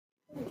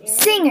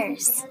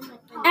Singers,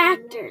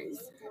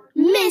 actors,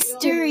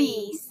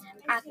 mysteries.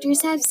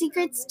 Actors have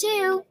secrets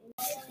too.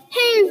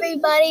 Hey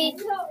everybody,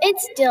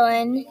 it's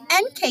Dylan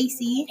and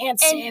Casey and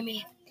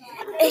Sammy.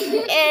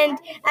 And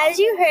as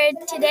you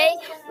heard, today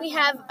we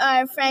have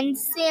our friend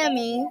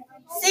Sammy.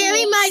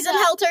 Sammy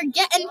Meisenhelter,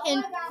 get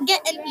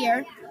in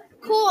here.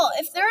 Cool.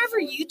 If they're ever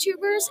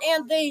YouTubers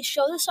and they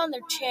show this on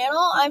their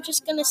channel, I'm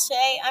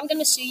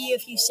gonna sue you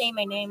if you say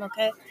my name,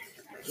 okay?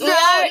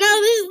 No,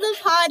 this is the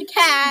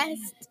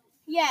podcast.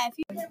 Yeah, if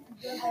you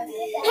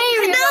Hey,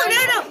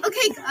 no.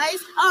 Okay, guys.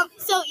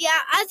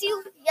 As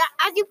you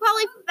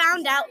probably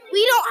found out,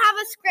 we don't have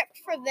a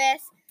script for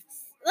this.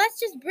 Let's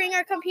just bring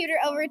our computer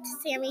over to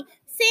Sammy.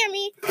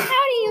 Sammy, how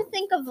do you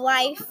think of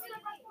life?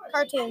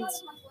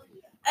 cartoons.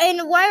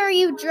 And why are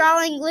you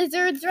drawing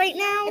lizards right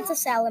now? It's a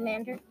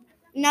salamander.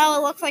 No,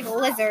 it looks like a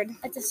lizard.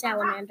 It's a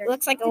salamander. It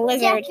looks like a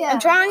lizard. I'm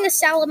drawing a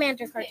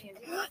salamander cartoon.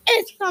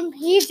 It's from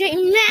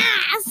PJ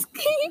Masks.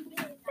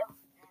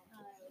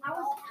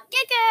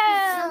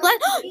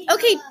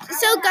 Okay,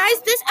 so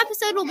guys, this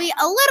episode will be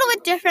a little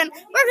bit different.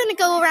 We're going to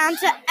go around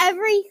to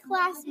every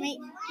classmate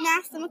and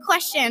ask them a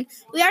question.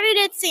 We already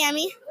did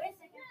Sammy.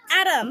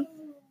 Adam,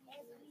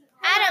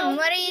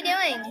 what are you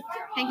doing?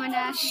 Penguin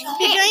Dash. Am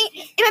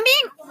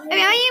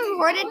I being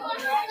recorded?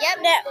 Yep.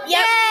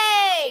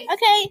 Yay!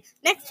 Okay,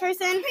 next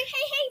person.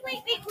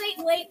 Wait.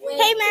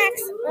 Hey,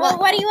 Max. Well,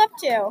 what are you up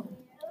to?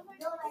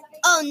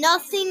 Oh,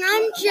 nothing.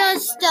 I'm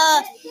just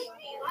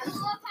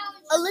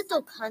a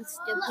little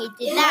constipated.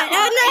 He's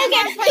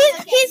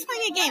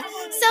playing a game.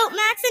 So,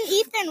 Max and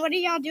Ethan, what are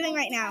y'all doing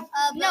right now?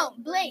 No,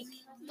 Blake.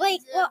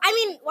 Blake, well, why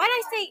did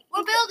I say...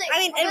 We're building.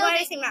 Why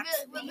did I say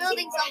Max? We're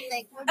building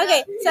something.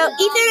 Okay, so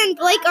Ethan and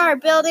Blake are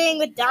building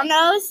with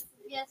dominoes.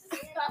 Yes.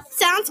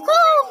 Sounds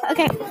cool.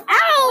 Okay.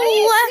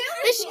 Ow!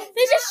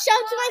 They just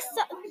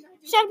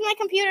shoved my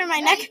computer in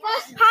my neck.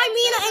 Hi,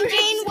 Mina and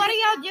Jane. What are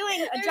y'all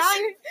doing?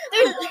 Drawing?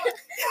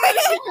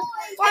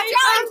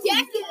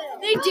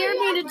 They dare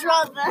me to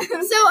draw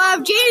them. So,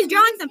 Jane is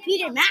drawing some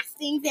PJ Masks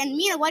things, and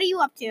Mina, what are you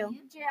up to?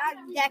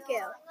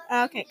 Deku.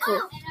 Okay, cool.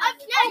 Up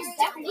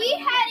next, we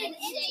had an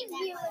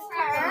interview with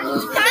her.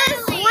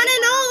 This one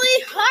and only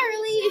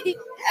Harley.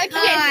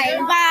 Okay,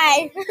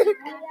 bye.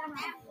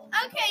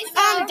 Okay,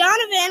 so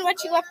Donovan,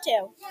 what you up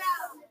to?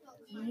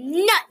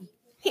 nothing.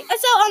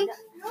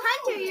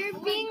 Hunter, you're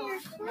being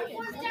recorded.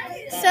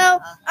 So,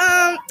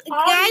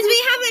 guys, we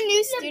have a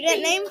new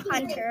student named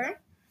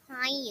Hunter.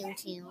 Hi,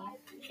 YouTube.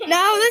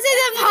 No, this is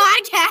a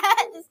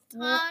podcast.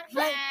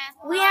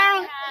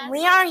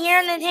 We are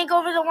here to take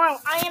over the world.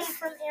 I am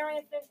from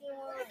Area 51.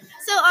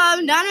 So,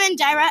 Donovan,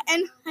 Jaira,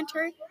 and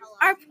Hunter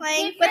are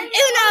playing with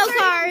Uno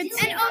cards.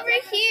 And over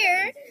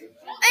here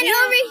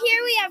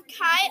we have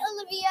Kai,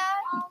 Olivia,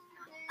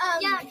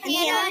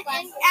 Hannah,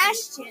 and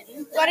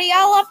Ashton. What are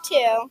y'all up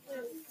to?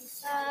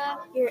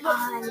 You're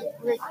on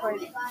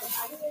recording.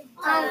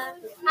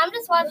 I'm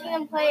just watching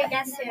them play a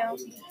Guess Who.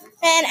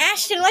 And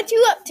Ashton, what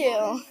you up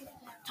to?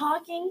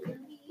 Talking.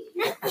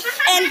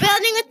 And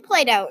building with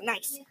Play-Doh.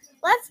 Nice.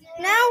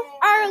 Now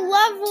our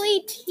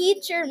lovely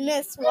teacher,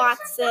 Miss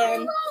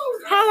Watson.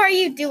 How are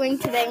you doing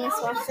today, Miss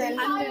Watson?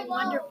 I'm doing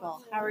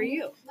wonderful. How are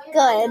you?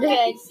 Good.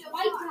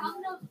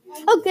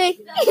 Okay.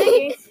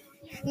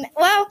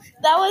 Well,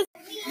 that was...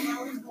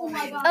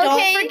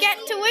 Don't forget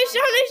to wish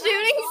on a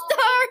shooting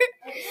star.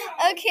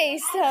 Okay,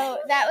 so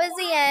that was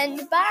the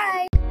end.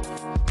 Bye.